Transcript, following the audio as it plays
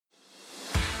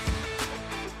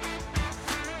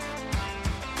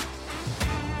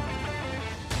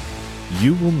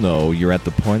You will know you're at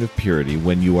the point of purity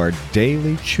when you are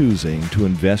daily choosing to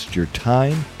invest your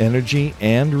time, energy,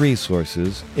 and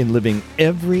resources in living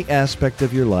every aspect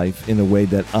of your life in a way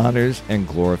that honors and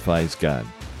glorifies God.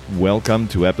 Welcome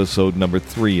to episode number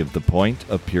 3 of the Point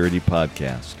of Purity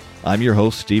podcast. I'm your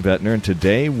host, Steve Etner, and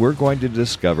today we're going to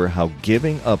discover how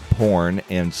giving up porn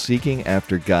and seeking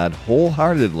after God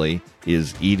wholeheartedly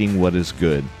is eating what is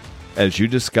good. As you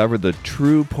discover the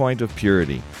true point of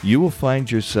purity, you will find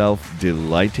yourself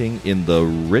delighting in the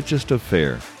richest of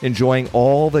fare, enjoying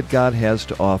all that God has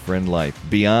to offer in life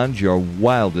beyond your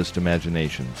wildest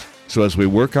imaginations. So as we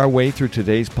work our way through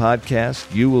today's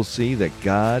podcast, you will see that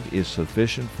God is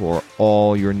sufficient for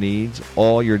all your needs,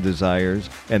 all your desires,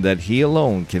 and that He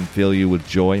alone can fill you with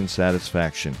joy and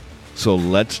satisfaction. So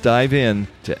let's dive in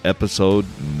to episode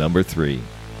number 3.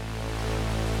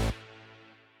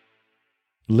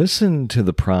 Listen to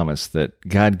the promise that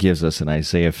God gives us in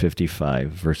Isaiah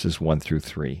 55, verses 1 through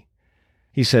 3.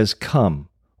 He says, "Come,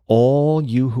 all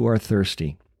you who are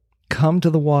thirsty, come to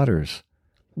the waters.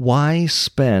 Why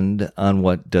spend on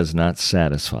what does not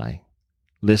satisfy?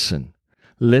 Listen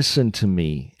to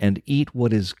me, and eat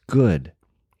what is good.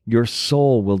 Your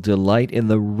soul will delight in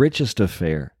the richest of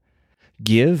fare.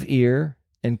 Give ear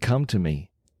and come to me.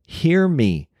 Hear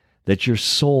me, that your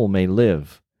soul may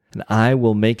live. And I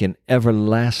will make an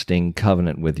everlasting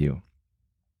covenant with you."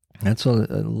 That's a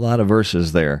lot of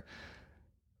verses there.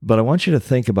 But I want you to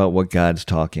think about what God's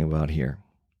talking about here.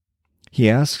 He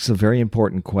asks a very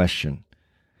important question.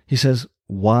 He says,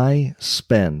 why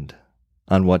spend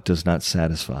on what does not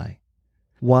satisfy?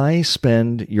 Why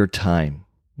spend your time,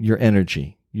 your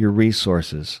energy, your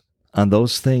resources on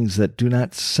those things that do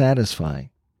not satisfy?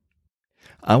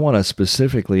 I want to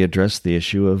specifically address the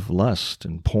issue of lust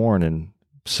and porn and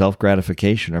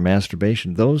self-gratification or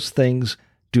masturbation. Those things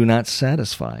do not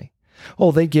satisfy.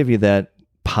 Oh, they give you that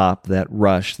pop, that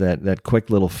rush, that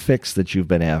quick little fix that you've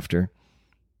been after,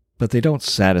 but they don't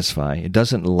satisfy. It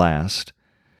doesn't last.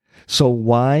 So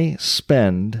why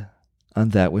spend on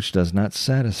that which does not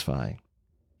satisfy?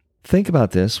 Think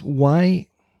about this. Why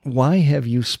have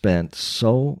you spent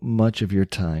so much of your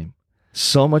time,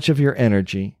 so much of your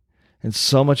energy, and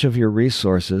so much of your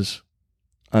resources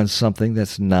on something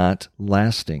that's not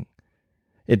lasting?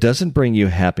 It doesn't bring you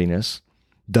happiness,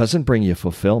 doesn't bring you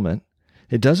fulfillment.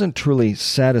 It doesn't truly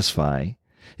satisfy.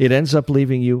 It ends up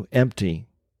leaving you empty,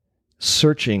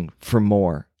 searching for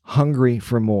more, hungry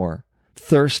for more,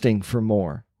 thirsting for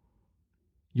more.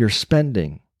 You're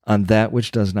spending on that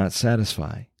which does not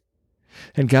satisfy.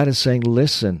 And God is saying,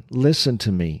 listen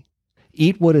to me.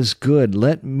 Eat what is good.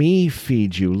 Let me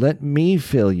feed you. Let me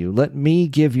fill you. Let me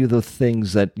give you the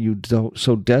things that you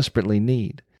so desperately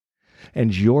need.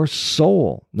 And your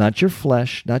soul, not your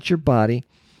flesh, not your body,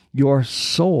 your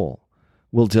soul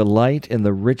will delight in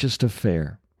the richest of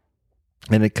fare.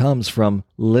 And it comes from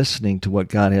listening to what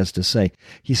God has to say.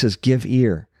 He says, give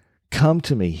ear. Come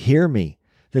to me. Hear me,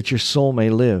 that your soul may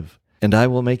live. And I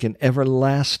will make an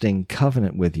everlasting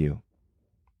covenant with you.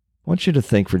 I want you to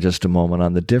think for just a moment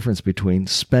on the difference between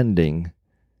spending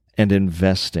and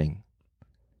investing.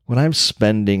 When I'm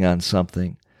spending on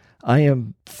something, I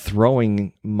am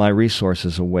throwing my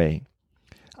resources away.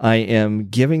 I am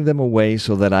giving them away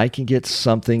so that I can get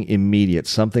something immediate,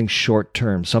 something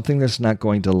short-term, something that's not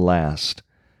going to last.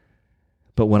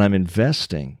 But when I'm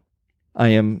investing,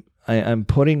 I'm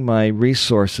putting my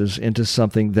resources into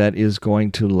something that is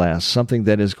going to last, something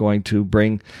that is going to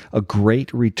bring a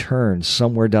great return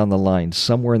somewhere down the line,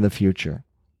 somewhere in the future.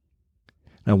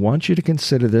 I want you to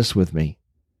consider this with me.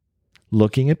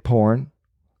 Looking at porn,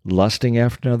 lusting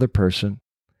after another person,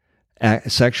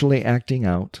 sexually acting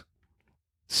out,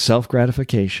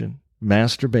 self-gratification,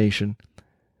 masturbation,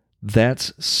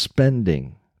 that's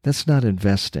spending. That's not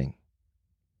investing.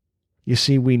 You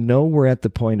see, we know we're at the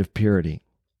point of purity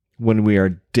when we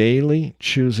are daily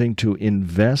choosing to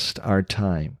invest our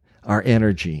time, our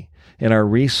energy, and our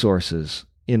resources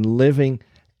in living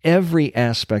every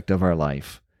aspect of our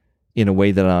life in a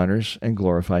way that honors and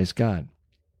glorifies God.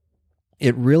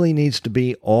 It really needs to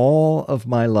be all of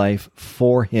my life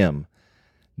for Him,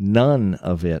 none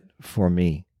of it for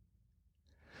me.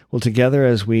 Well, together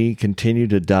as we continue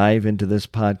to dive into this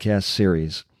podcast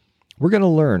series, we're going to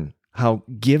learn how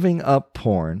giving up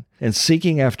porn and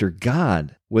seeking after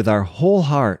God with our whole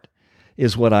heart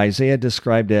is what Isaiah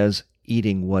described as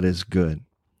eating what is good.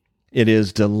 It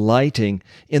is delighting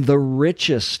in the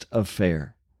richest of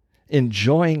fare,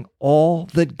 enjoying all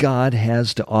that God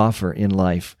has to offer in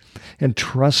life. And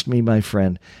trust me, my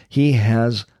friend, He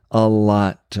has a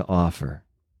lot to offer.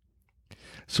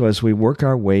 So as we work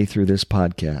our way through this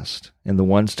podcast and the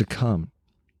ones to come,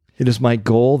 It is my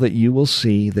goal that you will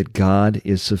see that God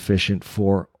is sufficient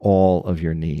for all of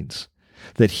your needs,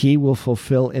 that He will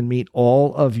fulfill and meet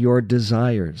all of your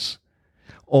desires.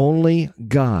 Only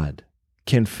God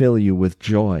can fill you with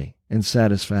joy and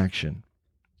satisfaction.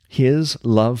 His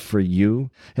love for you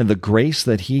and the grace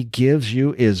that He gives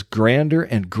you is grander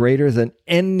and greater than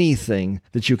anything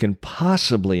that you can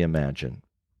possibly imagine.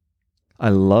 I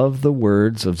love the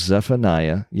words of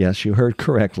Zephaniah. Yes, you heard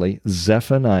correctly.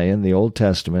 Zephaniah in the Old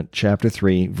Testament, chapter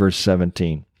 3, verse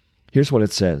 17. Here's what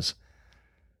it says.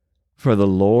 For the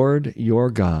Lord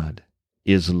your God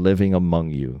is living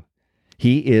among you.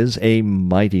 He is a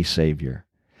mighty Savior.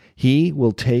 He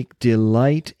will take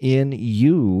delight in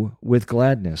you with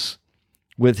gladness.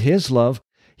 With His love,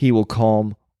 He will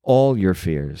calm all your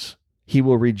fears. He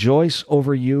will rejoice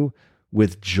over you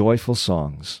with joyful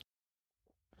songs.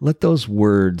 Let those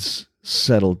words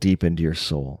settle deep into your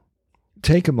soul.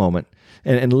 Take a moment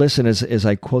and listen as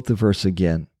I quote the verse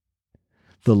again.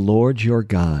 The Lord your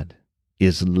God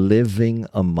is living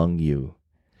among you.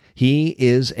 He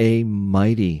is a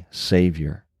mighty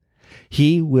Savior.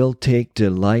 He will take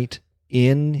delight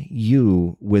in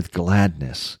you with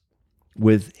gladness.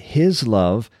 With His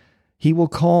love, He will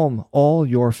calm all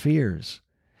your fears.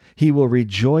 He will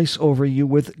rejoice over you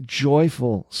with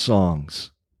joyful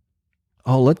songs.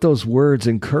 Oh, let those words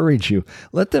encourage you.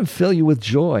 Let them fill you with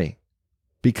joy.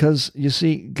 Because, you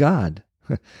see, God,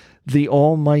 the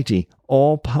almighty,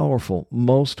 all-powerful,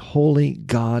 most holy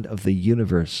God of the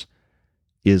universe,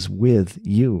 is with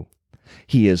you.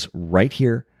 He is right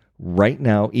here, right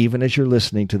now, even as you're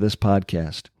listening to this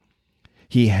podcast.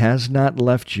 He has not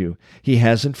left you. He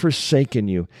hasn't forsaken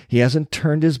you. He hasn't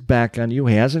turned His back on you.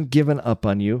 He hasn't given up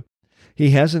on you.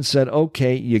 He hasn't said,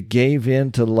 okay, you gave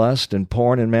in to lust and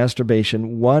porn and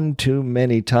masturbation one too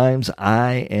many times.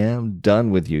 I am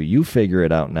done with you. You figure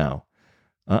it out now.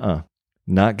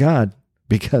 Not God,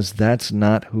 because that's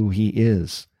not who He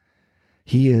is.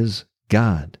 He is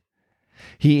God.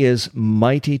 He is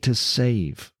mighty to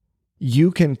save.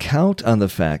 You can count on the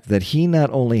fact that He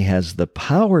not only has the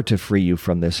power to free you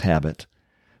from this habit,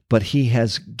 but He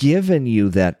has given you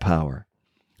that power.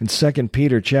 In 2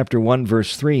 Peter chapter 1,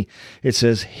 verse 3, it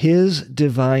says, His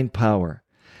divine power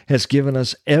has given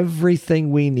us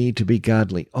everything we need to be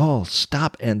godly. Oh,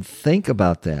 stop and think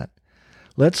about that.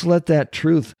 Let's let that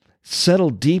truth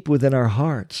settle deep within our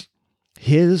hearts.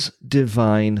 His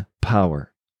divine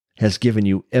power has given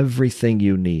you everything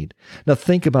you need. Now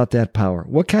think about that power.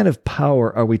 What kind of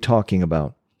power are we talking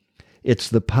about? It's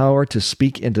the power to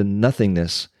speak into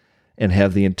nothingness and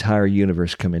have the entire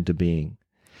universe come into being.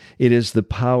 It is the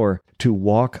power to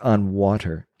walk on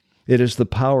water. It is the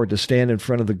power to stand in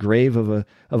front of the grave of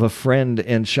a friend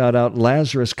and shout out,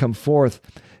 Lazarus, come forth,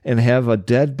 and have a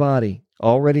dead body,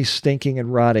 already stinking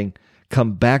and rotting,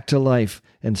 come back to life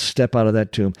and step out of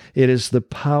that tomb. It is the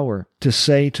power to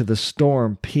say to the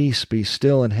storm, peace, be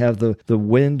still, and have the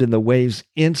wind and the waves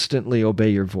instantly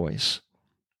obey your voice.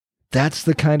 That's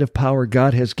the kind of power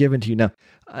God has given to you. Now,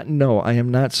 no, I am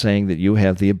not saying that you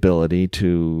have the ability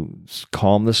to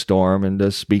calm the storm and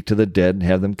to speak to the dead and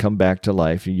have them come back to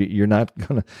life. You're not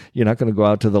gonna go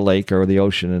out to the lake or the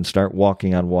ocean and start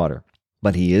walking on water.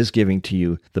 But He is giving to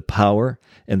you the power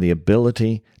and the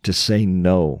ability to say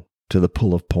no to the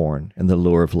pull of porn and the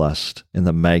lure of lust and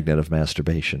the magnet of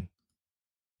masturbation.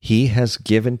 He has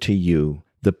given to you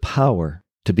the power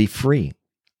to be free.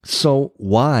 So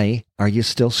why are you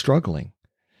still struggling?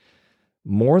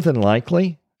 More than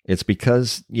likely, it's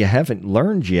because you haven't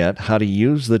learned yet how to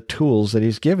use the tools that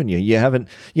He's given you. You haven't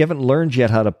learned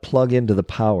yet how to plug into the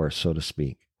power, so to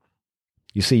speak.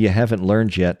 You see, you haven't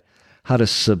learned yet how to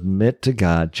submit to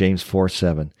God, James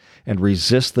 4:7, and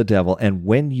resist the devil. And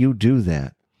when you do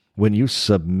that, when you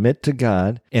submit to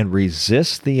God and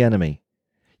resist the enemy,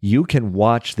 you can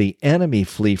watch the enemy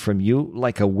flee from you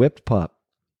like a whipped pup.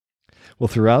 Well,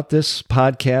 throughout this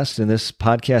podcast and this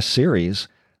podcast series,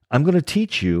 I'm going to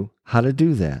teach you how to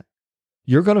do that.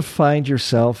 You're going to find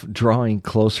yourself drawing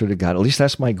closer to God. At least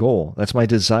that's my goal. That's my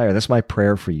desire. That's my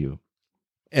prayer for you.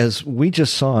 As we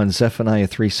just saw in Zephaniah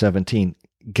 3:17,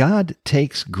 God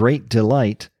takes great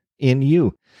delight in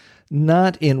you,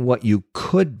 not in what you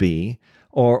could be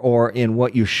or in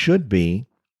what you should be.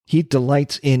 He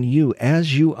delights in you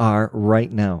as you are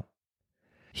right now.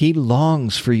 He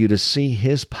longs for you to see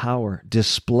His power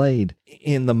displayed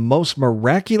in the most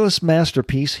miraculous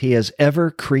masterpiece He has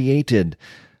ever created.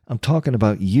 I'm talking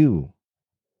about you.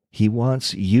 He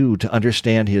wants you to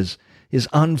understand His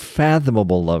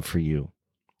unfathomable love for you.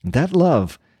 That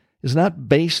love is not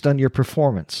based on your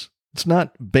performance. It's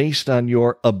not based on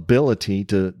your ability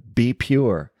to be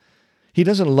pure. He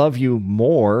doesn't love you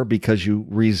more because you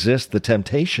resist the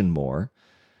temptation more.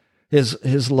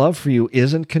 His love for you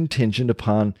isn't contingent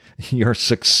upon your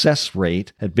success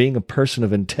rate at being a person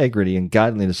of integrity and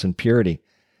godliness and purity.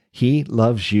 He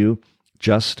loves you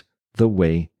just the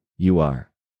way you are.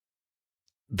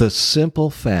 The simple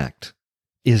fact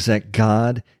is that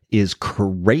God is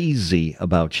crazy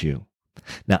about you.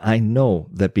 Now, I know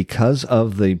that because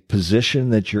of the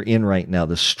position that you're in right now,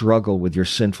 the struggle with your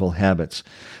sinful habits,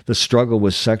 the struggle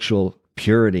with sexual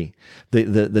purity,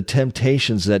 the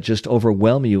temptations that just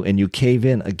overwhelm you and you cave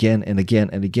in again and again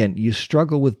and again, you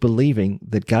struggle with believing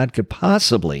that God could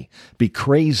possibly be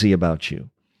crazy about you.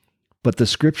 But the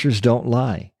scriptures don't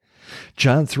lie.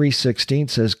 John 3:16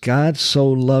 says, God so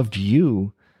loved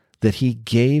you that he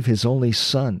gave his only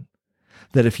son,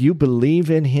 that if you believe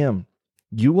in him,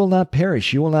 you will not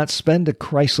perish. You will not spend a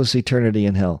Christless eternity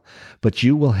in hell, but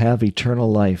you will have eternal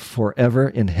life forever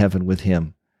in heaven with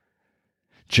him.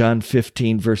 John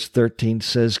 15, verse 13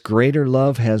 says, greater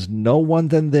love has no one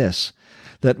than this,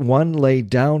 that one laid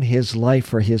down his life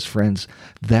for his friends.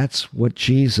 That's what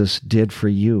Jesus did for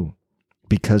you,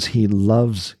 because he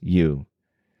loves you.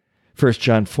 1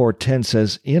 John 4:10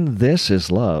 says, in this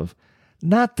is love,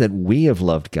 not that we have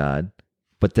loved God,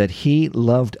 but that he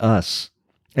loved us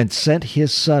and sent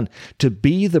his Son to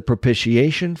be the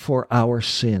propitiation for our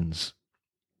sins.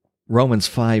 Romans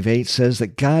 5:8 says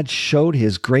that God showed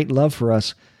his great love for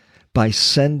us by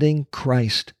sending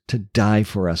Christ to die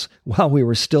for us while we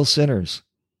were still sinners.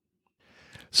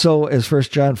 So, as 1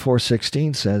 John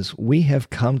 4:16 says, we have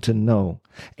come to know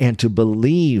and to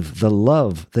believe the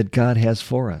love that God has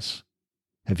for us.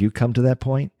 Have you come to that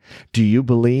point? Do you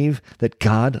believe that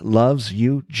God loves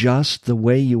you just the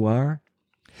way you are?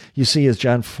 You see, as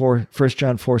 1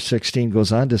 John 4:16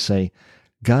 goes on to say,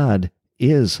 God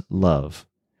is love.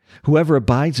 Whoever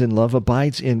abides in love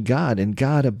abides in God, and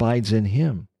God abides in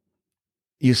him.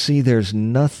 You see, there's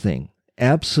nothing,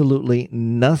 absolutely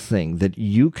nothing that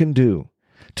you can do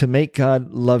to make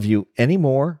God love you any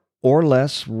more or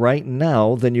less right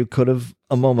now than you could have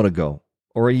a moment ago,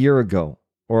 or a year ago,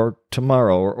 or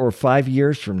tomorrow, or 5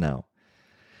 years from now.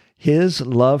 His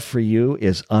love for you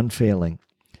is unfailing.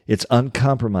 It's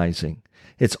uncompromising.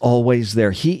 It's always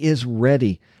there. He is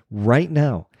ready right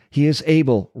now. He is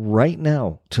able right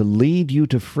now to lead you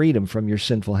to freedom from your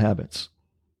sinful habits.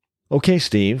 Okay,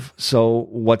 Steve, so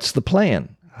what's the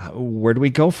plan? Where do we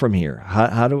go from here?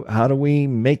 How do we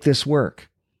make this work?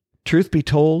 Truth be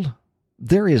told,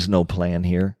 there is no plan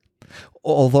here.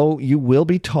 Although you will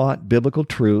be taught biblical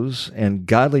truths and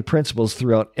godly principles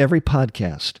throughout every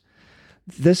podcast,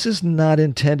 this is not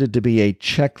intended to be a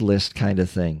checklist kind of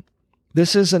thing.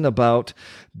 This isn't about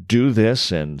do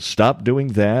this and stop doing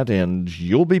that and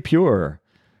you'll be pure.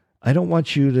 I don't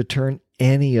want you to turn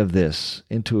any of this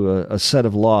into a set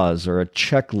of laws or a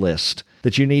checklist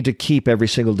that you need to keep every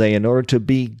single day in order to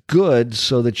be good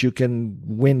so that you can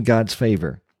win God's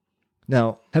favor.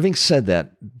 Now, having said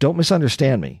that, don't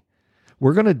misunderstand me.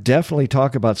 We're going to definitely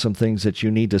talk about some things that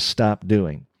you need to stop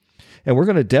doing. And we're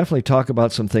going to definitely talk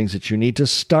about some things that you need to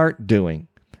start doing.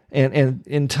 And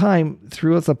in time,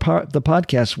 throughout the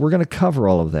podcast, we're going to cover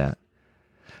all of that.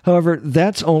 However,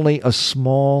 that's only a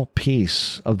small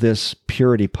piece of this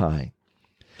purity pie.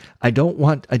 I don't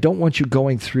want you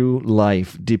going through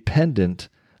life dependent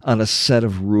on a set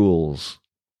of rules.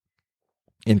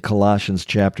 In Colossians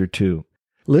chapter 2,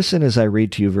 listen as I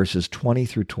read to you verses 20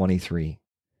 through 23.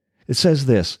 It says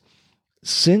this,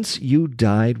 since you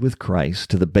died with Christ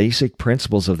to the basic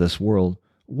principles of this world,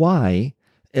 why,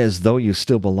 as though you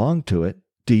still belong to it,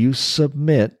 do you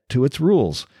submit to its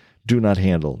rules? Do not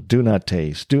handle, do not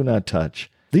taste, do not touch.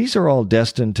 These are all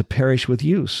destined to perish with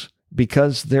use,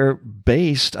 because they're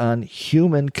based on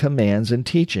human commands and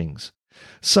teachings.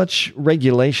 Such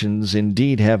regulations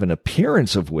indeed have an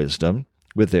appearance of wisdom,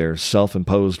 with their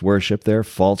self-imposed worship, their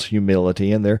false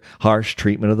humility, and their harsh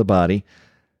treatment of the body,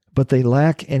 but they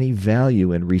lack any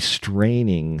value in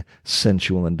restraining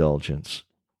sensual indulgence.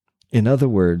 In other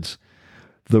words,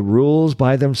 the rules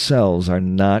by themselves are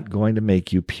not going to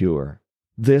make you pure.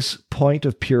 This Point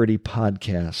of Purity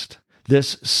podcast,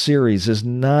 this series is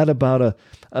not about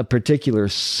a particular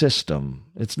system.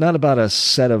 It's not about a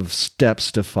set of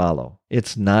steps to follow.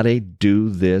 It's not a do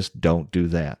this, don't do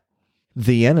that.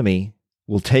 The enemy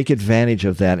will take advantage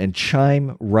of that and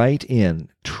chime right in,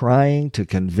 trying to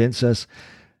convince us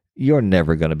you're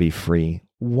never going to be free.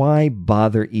 Why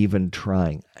bother even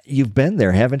trying? You've been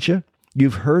there, haven't you?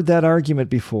 You've heard that argument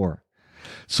before.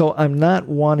 So I'm not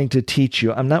wanting to teach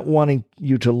you. I'm not wanting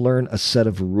you to learn a set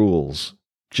of rules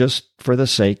just for the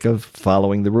sake of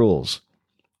following the rules.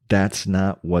 That's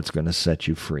not what's going to set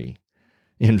you free.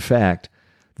 In fact,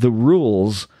 The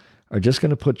rules are just going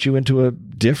to put you into a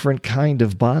different kind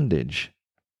of bondage.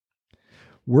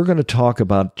 We're going to talk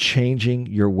about changing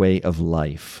your way of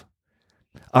life.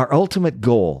 Our ultimate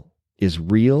goal is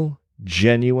real,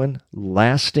 genuine,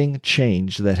 lasting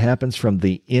change that happens from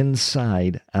the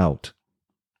inside out.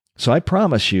 So I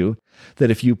promise you that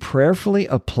if you prayerfully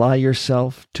apply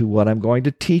yourself to what I'm going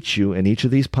to teach you in each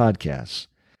of these podcasts,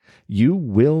 you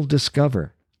will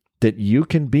discover that you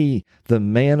can be the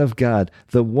man of God,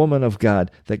 the woman of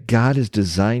God that God has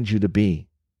designed you to be.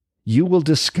 You will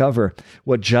discover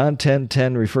what John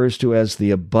 10:10 refers to as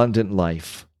the abundant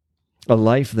life, a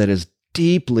life that is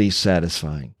deeply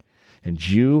satisfying, and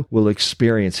you will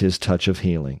experience His touch of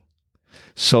healing.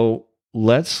 So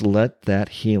let's let that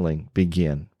healing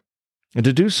begin. And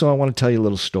to do so, I want to tell you a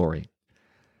little story.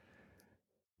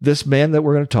 This man that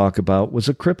we're going to talk about was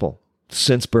a cripple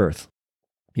since birth.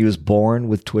 He was born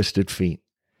with twisted feet.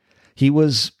 He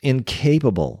was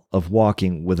incapable of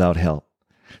walking without help.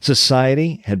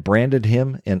 Society had branded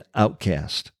him an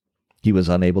outcast. He was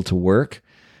unable to work,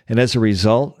 and as a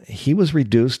result, he was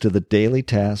reduced to the daily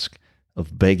task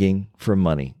of begging for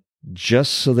money,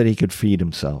 just so that he could feed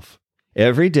himself.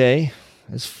 Every day,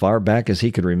 as far back as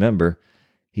he could remember,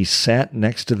 he sat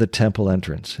next to the temple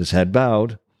entrance, his head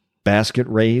bowed, basket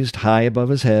raised high above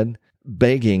his head,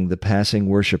 begging the passing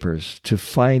worshipers to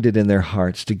find it in their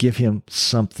hearts to give him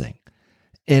something,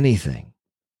 anything.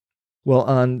 Well,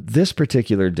 on this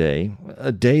particular day,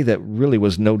 a day that really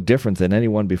was no different than any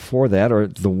one before that, or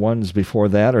the ones before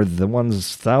that, or the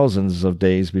ones thousands of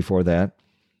days before that,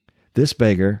 this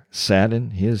beggar sat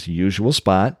in his usual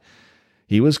spot.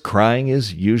 He was crying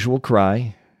his usual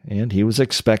cry, and he was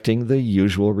expecting the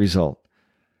usual result.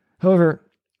 However,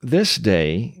 this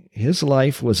day, his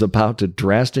life was about to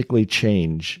drastically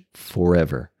change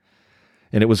forever,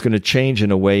 and it was going to change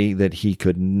in a way that he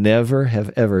could never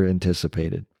have ever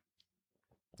anticipated.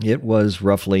 It was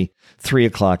roughly 3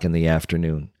 o'clock in the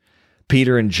afternoon.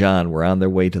 Peter and John were on their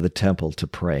way to the temple to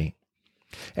pray.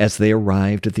 As they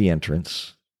arrived at the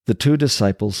entrance, the two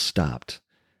disciples stopped.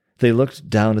 They looked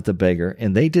down at the beggar,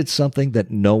 and they did something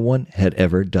that no one had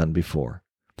ever done before.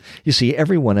 You see,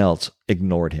 everyone else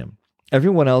ignored him.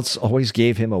 Everyone else always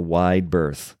gave him a wide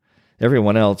berth.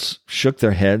 Everyone else shook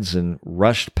their heads and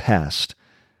rushed past.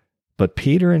 But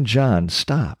Peter and John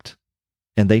stopped,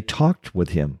 and they talked with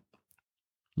him.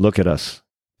 "Look at us,"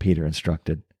 Peter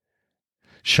instructed.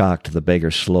 Shocked, the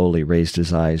beggar slowly raised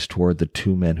his eyes toward the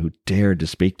two men who dared to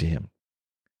speak to him.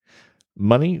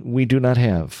 "Money we do not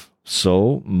have,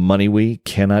 so money we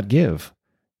cannot give."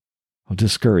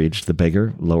 Discouraged, the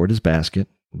beggar lowered his basket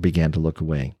and began to look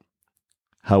away.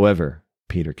 "However,"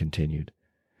 Peter continued,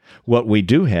 "what we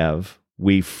do have,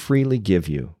 we freely give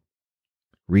you."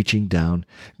 Reaching down,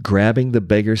 grabbing the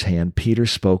beggar's hand, Peter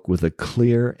spoke with a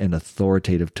clear and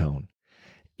authoritative tone.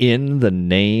 "In the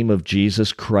name of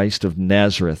Jesus Christ of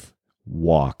Nazareth,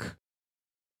 walk."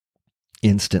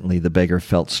 Instantly, the beggar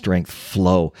felt strength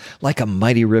flow like a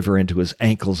mighty river into his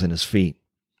ankles and his feet.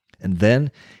 And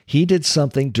then he did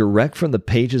something direct from the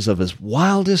pages of his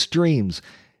wildest dreams.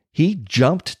 He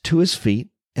jumped to his feet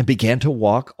and began to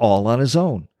walk all on his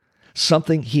own,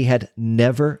 something he had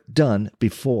never done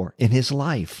before in his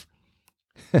life.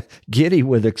 Giddy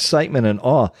with excitement and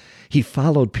awe, he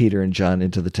followed Peter and John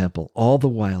into the temple, all the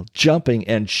while jumping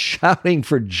and shouting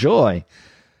for joy.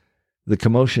 The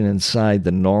commotion inside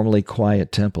the normally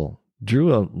quiet temple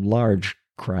drew a large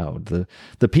crowd.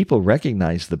 The people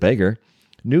recognized the beggar.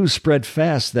 News spread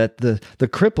fast that the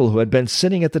cripple who had been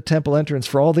sitting at the temple entrance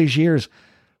for all these years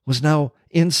was now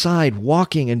inside,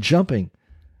 walking and jumping.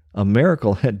 A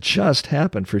miracle had just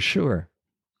happened for sure.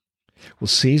 Well,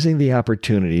 seizing the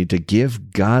opportunity to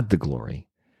give God the glory,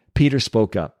 Peter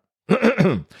spoke up.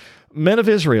 "Men of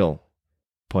Israel,"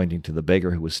 pointing to the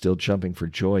beggar who was still jumping for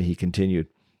joy, he continued,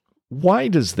 "why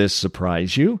does this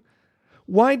surprise you?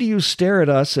 Why do you stare at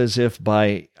us as if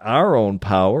by our own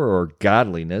power or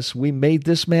godliness we made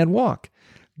this man walk?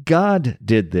 God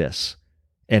did this,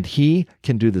 and He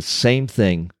can do the same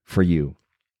thing for you."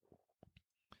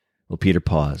 Well, Peter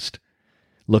paused,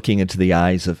 looking into the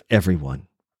eyes of everyone.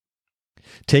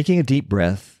 Taking a deep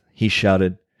breath, he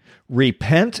shouted,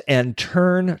 "Repent and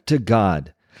turn to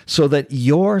God, so that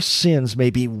your sins may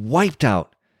be wiped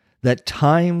out, that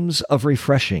times of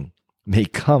refreshing may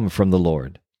come from the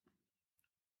Lord."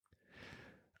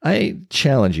 I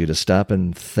challenge you to stop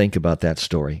and think about that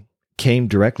story. It came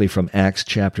directly from Acts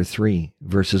chapter 3,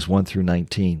 verses 1 through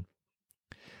 19.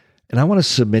 And I want to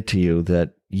submit to you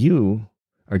that you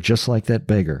are just like that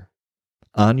beggar.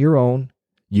 On your own,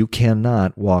 you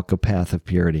cannot walk a path of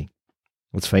purity.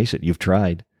 Let's face it, you've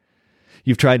tried.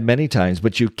 You've tried many times,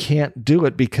 but you can't do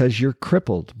it because you're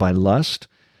crippled by lust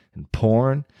and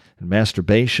porn and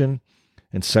masturbation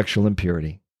and sexual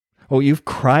impurity. Oh, you've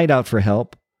cried out for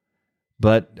help,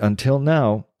 but until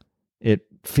now, it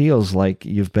feels like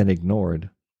you've been ignored.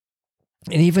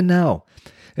 And even now,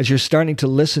 as you're starting to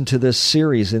listen to this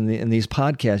series in these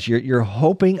podcasts, you're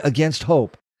hoping against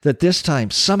hope that this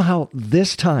time, somehow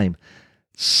this time,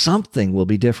 something will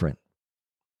be different.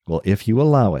 Well, if you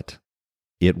allow it,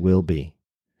 it will be.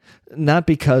 Not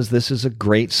because this is a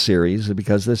great series, or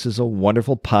because this is a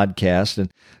wonderful podcast,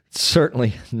 and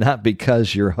certainly not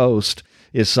because your host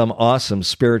is some awesome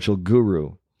spiritual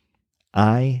guru.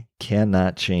 I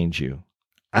cannot change you.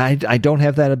 I don't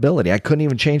have that ability. I couldn't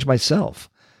even change myself.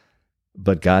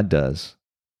 But God does.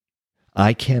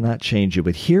 I cannot change you,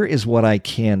 but here is what I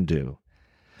can do.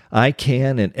 I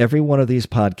can, in every one of these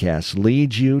podcasts,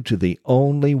 lead you to the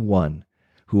only one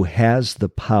who has the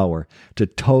power to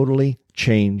totally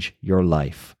change your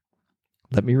life.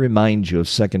 Let me remind you of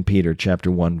 2 Peter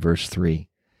chapter 1, verse 3.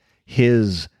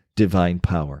 His divine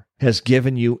power has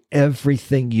given you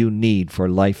everything you need for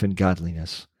life and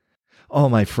godliness. Oh,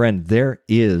 my friend, there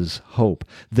is hope.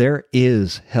 There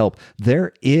is help.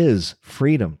 There is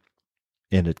freedom.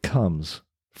 And it comes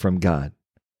from God.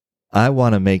 I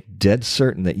want to make dead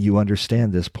certain that you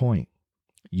understand this point.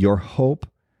 Your hope,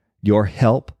 your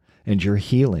help, and your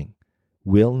healing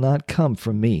will not come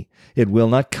from me. It will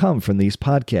not come from these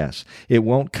podcasts. It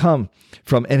won't come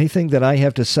from anything that I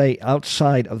have to say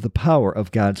outside of the power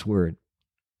of God's Word.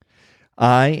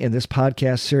 In this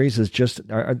podcast series,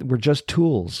 we're just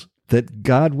tools that,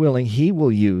 God willing, He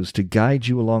will use to guide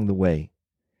you along the way.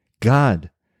 God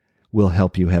will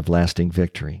help you have lasting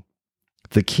victory.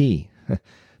 The key,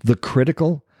 the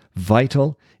critical,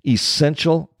 vital,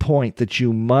 essential point that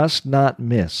you must not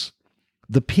miss,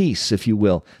 the piece, if you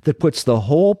will, that puts the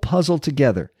whole puzzle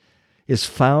together, is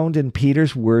found in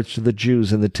Peter's words to the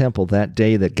Jews in the temple that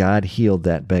day that God healed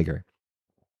that beggar.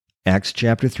 Acts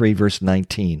chapter 3, verse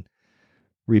 19.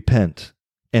 Repent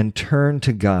and turn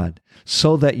to God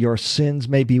so that your sins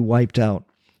may be wiped out,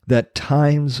 that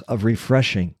times of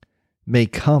refreshing may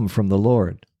come from the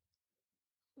Lord.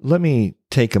 Let me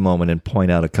take a moment and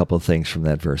point out a couple of things from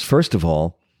that verse. First of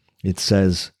all, it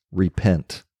says,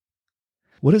 repent.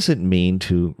 What does it mean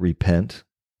to repent?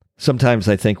 Sometimes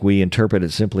I think we interpret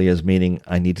it simply as meaning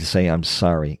I need to say, I'm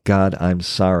sorry. God, I'm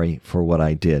sorry for what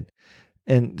I did.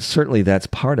 And certainly that's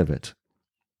part of it.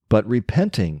 But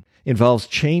repenting involves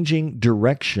changing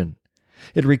direction.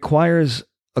 It requires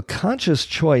a conscious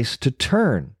choice to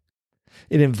turn.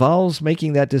 It involves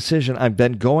making that decision. I've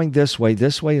been going this way.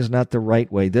 This way is not the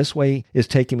right way. This way is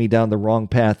taking me down the wrong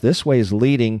path. This way is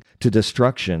leading to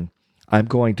destruction. I'm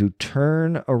going to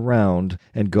turn around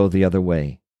and go the other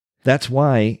way. That's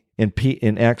why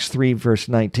in Acts 3, verse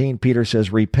 19, Peter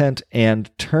says, repent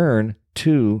and turn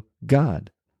to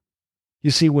God.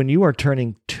 You see, when you are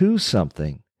turning to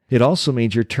something, it also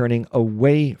means you're turning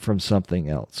away from something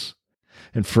else.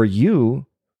 And for you,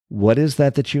 what is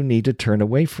that you need to turn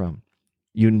away from?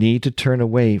 You need to turn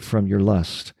away from your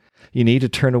lust. You need to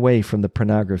turn away from the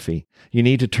pornography. You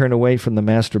need to turn away from the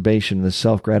masturbation and the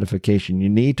self-gratification. You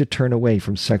need to turn away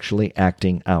from sexually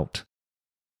acting out.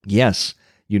 Yes,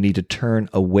 you need to turn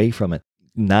away from it.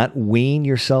 Not wean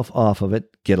yourself off of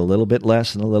it, get a little bit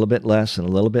less and a little bit less and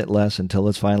a little bit less until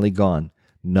it's finally gone.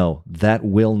 No, that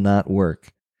will not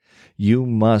work. You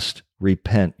must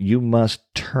repent. You must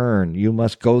turn. You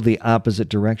must go the opposite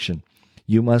direction.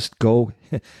 You must go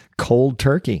cold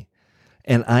turkey.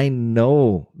 And I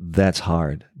know that's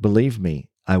hard. Believe me,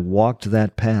 I walked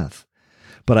that path.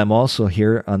 But I'm also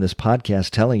here on this podcast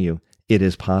telling you it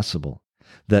is possible.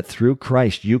 That through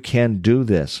Christ you can do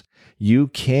this. You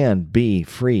can be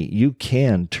free. You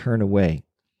can turn away.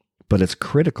 But it's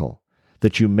critical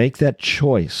that you make that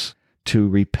choice to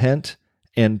repent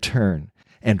and turn.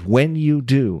 And when you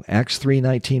do, Acts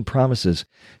 3:19 promises,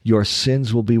 your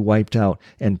sins will be wiped out,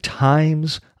 and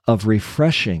times of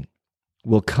refreshing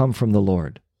will come from the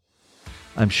Lord.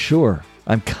 I'm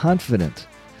confident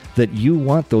that you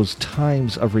want those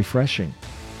times of refreshing.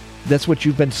 That's what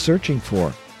you've been searching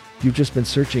for. You've just been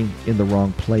searching in the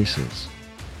wrong places.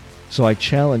 So I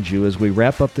challenge you as we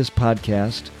wrap up this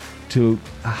podcast to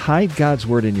hide God's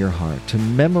word in your heart, to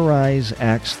memorize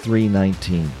Acts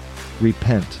 3:19.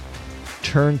 Repent.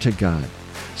 Turn to God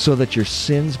so that your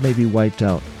sins may be wiped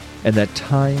out and that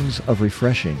times of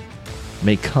refreshing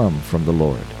may come from the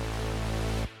Lord.